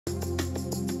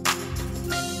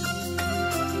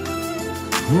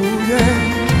Ooh, yeah.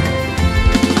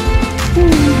 Ooh.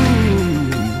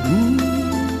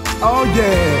 Oh,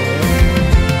 yeah.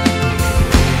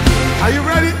 Are you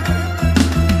ready?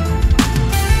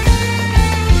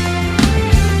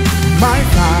 My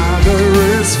Father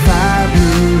is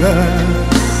fabulous.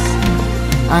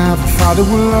 I have a Father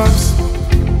who loves,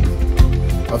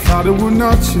 a Father who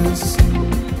nurtures.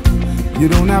 You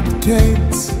don't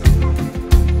abdicate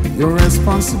your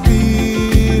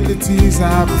responsibilities. I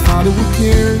have a Father who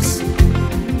cares,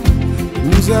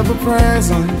 who's ever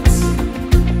present.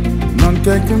 None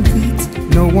can compete,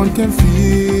 no one can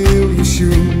fill your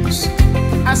shoes.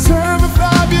 I serve a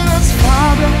fabulous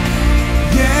Father,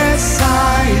 yes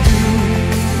I do.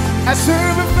 I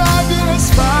serve a fabulous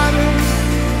Father,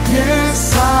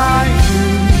 yes I do.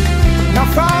 Now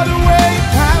Father, way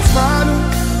past Father,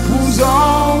 who's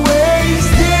always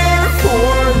there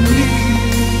for me.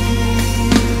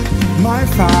 My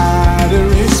Father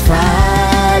is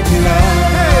fabulous.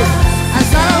 Hey, I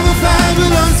serve a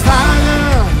fabulous Father.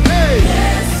 Hey,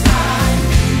 yes I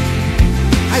do.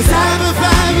 I serve a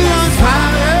fabulous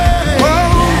Father.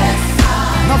 Oh, yes I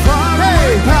do. Now Father,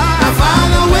 hey, now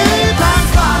Father, way past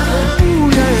Father, ooh,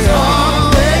 yeah. Who's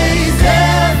always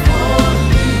there for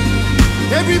me.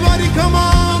 Everybody, come on.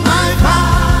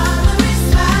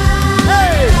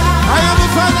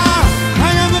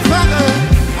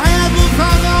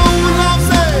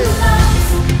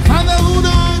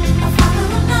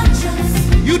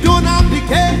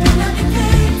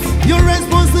 Your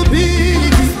responsibility.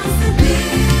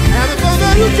 I have a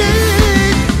Father who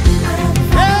cares.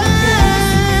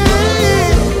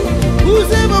 Hey,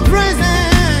 who's ever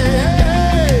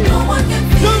present. No one can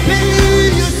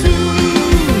fill your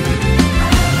shoes.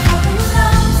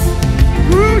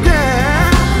 Ooh, yeah.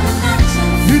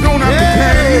 You don't have to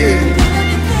carry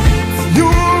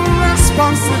your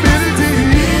responsibility.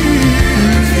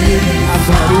 I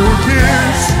thought who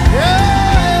cares.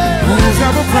 Who's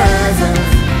ever present.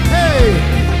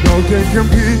 No one can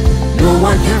compete, no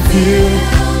one can feel.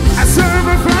 I serve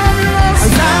a fabulous, I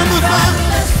serve a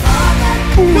fabulous Father.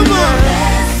 Come on,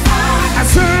 I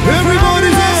serve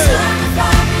everybody's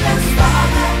fabulous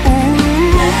Father.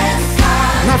 Ooh,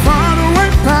 now Father, way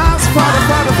past Father,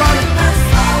 Father, Father.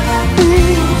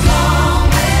 Who's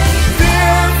always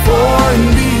there for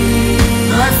me.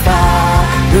 My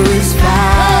Father is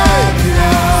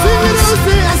fabulous. Sing it out,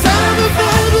 sing. I serve a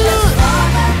fabulous.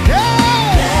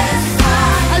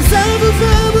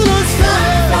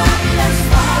 Fabulous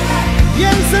Father,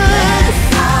 yes I,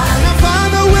 the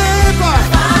Father Weber,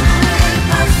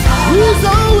 who's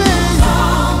always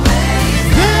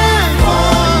there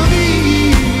for me.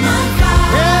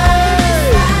 Hey,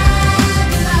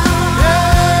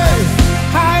 hey,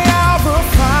 I have a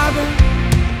Father,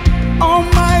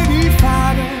 Almighty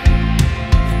Father.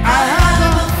 I have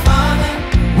a Father,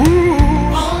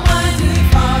 Almighty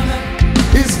Father,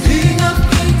 is King of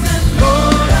Kings and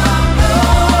Lord.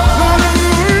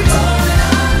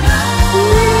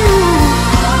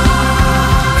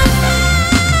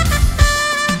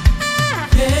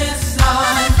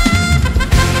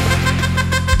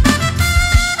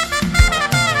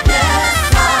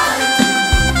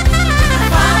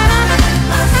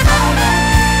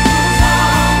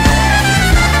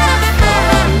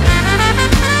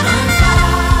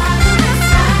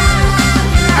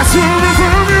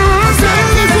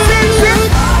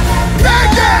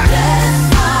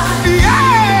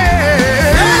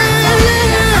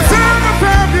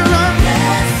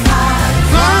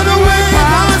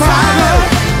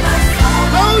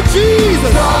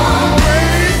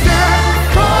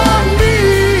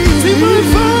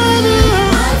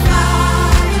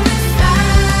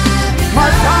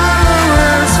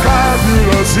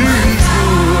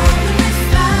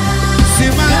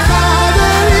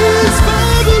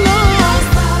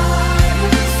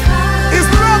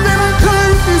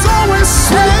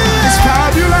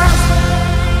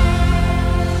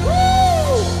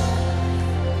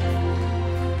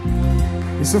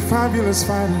 It's a fabulous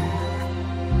Father.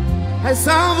 I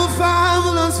serve a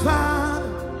fabulous Father.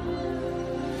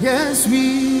 Yes,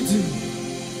 we do.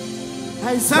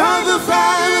 I serve a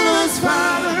fabulous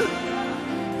Father.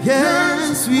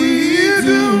 Yes, we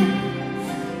do.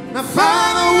 The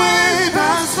Father way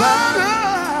past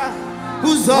Father,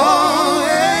 who's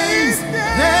always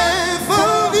there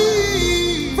for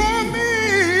me. For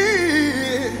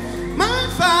me. My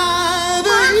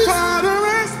Father is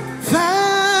fabulous.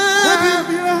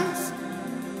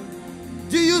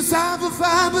 Do you serve a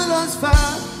fabulous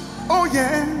Father? Oh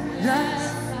yeah,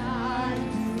 yes.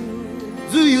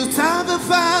 Do you serve a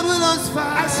fabulous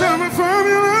Father? I serve a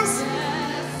fabulous.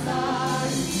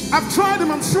 I've tried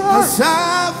him, I'm sure. I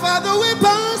serve Father, we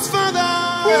pass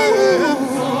Father.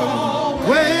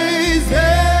 always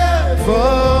there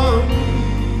for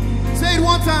me. Say it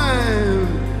one time.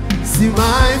 See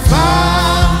my Father.